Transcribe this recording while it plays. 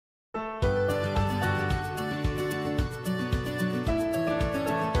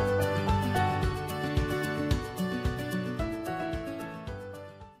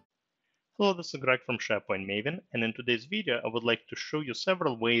Hello, this is Greg from SharePoint Maven, and in today's video, I would like to show you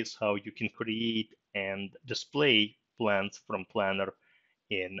several ways how you can create and display plans from Planner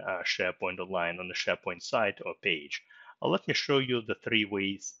in SharePoint Online on the SharePoint site or page. Let me show you the three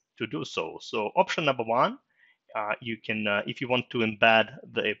ways to do so. So option number one, you can, if you want to embed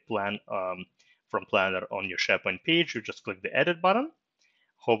the plan from Planner on your SharePoint page, you just click the Edit button,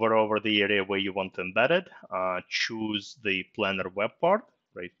 hover over the area where you want to embed it, choose the Planner web part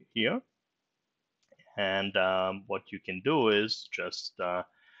right here. And what you can do is just,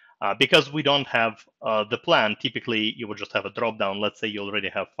 because we don't have the plan, typically you would just have a drop down. Let's say you already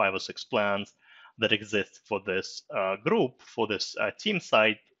have 5 or 6 plans that exist for this group, for this team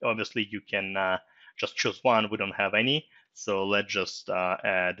site. Obviously, you can just choose one. We don't have any. So let's just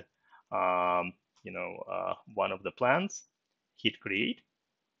add, one of the plans, hit create.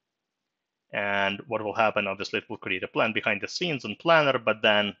 And what will happen, obviously, it will create a plan behind the scenes on Planner, but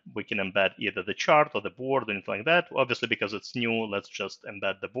then we can embed either the chart or the board or anything like that. Obviously, because it's new, let's just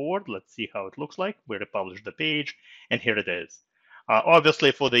embed the board. Let's see how it looks like. We republish the page, and here it is.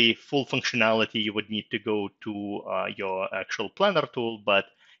 Obviously, for the full functionality, you would need to go to your actual Planner tool, but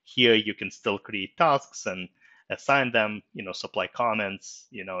here you can still create tasks and assign them, supply comments,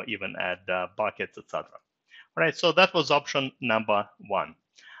 even add buckets, etc. All right, so that was option number one.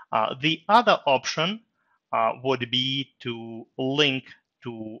 The other option would be to link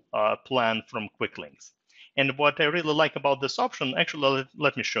to a plan from quick links. And what I really like about this option, actually,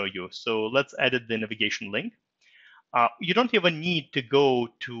 let me show you. So let's edit the navigation link. You don't even need to go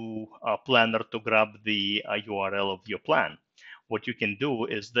to Planner to grab the URL of your plan. What you can do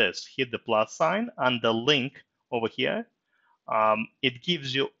is this, hit the plus sign and the link over here. It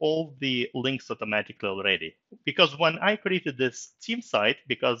gives you all the links automatically already. Because when I created this team site,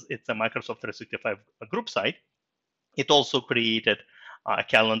 because it's a Microsoft 365 group site, it also created a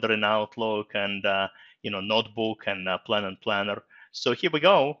calendar in Outlook and notebook and plan and planner. So here we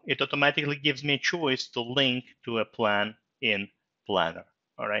go. It automatically gives me a choice to link to a plan in Planner.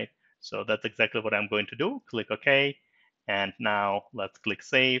 All right. So that's exactly what I'm going to do. Click OK. And now let's click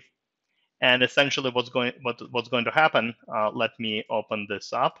Save. And essentially what's going to happen, let me open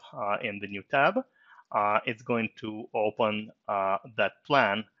this up in the new tab. It's going to open that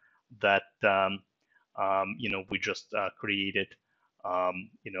plan that we just created,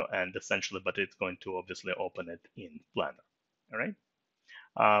 and essentially, but it's going to obviously open it in Planner. All right.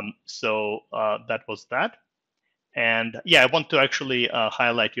 So that was that. And yeah, I want to actually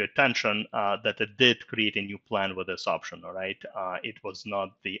highlight your attention that it did create a new plan with this option, all right? It was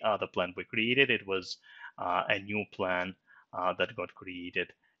not the other plan we created. It was a new plan that got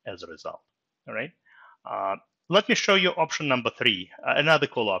created as a result, all right? Let me show you option number 3, another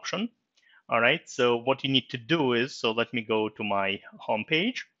cool option, all right? So what you need to do is, so let me go to my home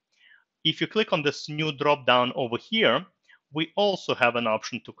page. If you click on this new drop down over here, we also have an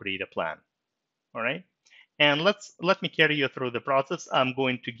option to create a plan, all right? And let me carry you through the process. I'm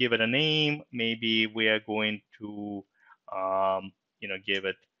going to give it a name. Maybe we are going to, give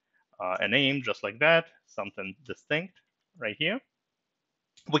it a name just like that, something distinct right here.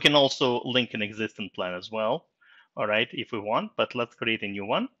 We can also link an existing plan as well, all right, if we want, but let's create a new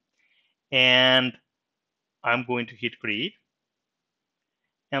one. And I'm going to hit create.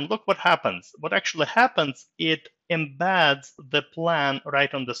 And look what happens. What actually happens, it embeds the plan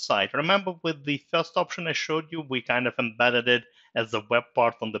right on the site. Remember with the first option I showed you, we kind of embedded it as a web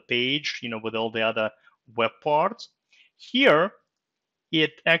part on the page, with all the other web parts. Here,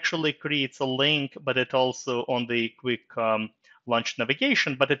 it actually creates a link, but it also on the quick launch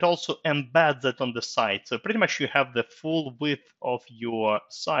navigation, but it also embeds it on the site. So pretty much you have the full width of your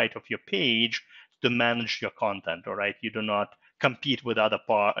site, of your page, to manage your content, all right? You do not compete with other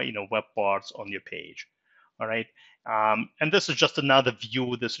web parts on your page, all right? And this is just another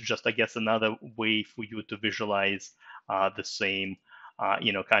view. This is just, I guess, another way for you to visualize the same,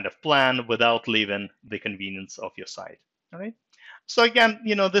 kind of plan without leaving the convenience of your site, all right? So again,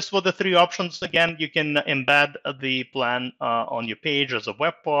 this were the 3 options. Again, you can embed the plan on your page as a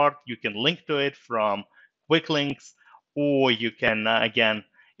web part. You can link to it from quick links, or you can, again,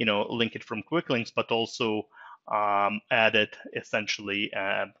 link it from quick links, but also add it essentially,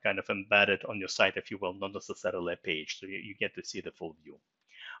 kind of embed it on your site, if you will, not necessarily a page. So you get to see the full view.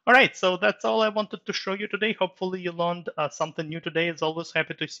 All right, so that's all I wanted to show you today. Hopefully you learned something new today. As always,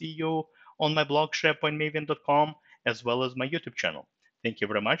 happy to see you on my blog, SharePointMaven.com, as well as my YouTube channel. Thank you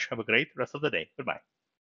very much. Have a great rest of the day. Goodbye.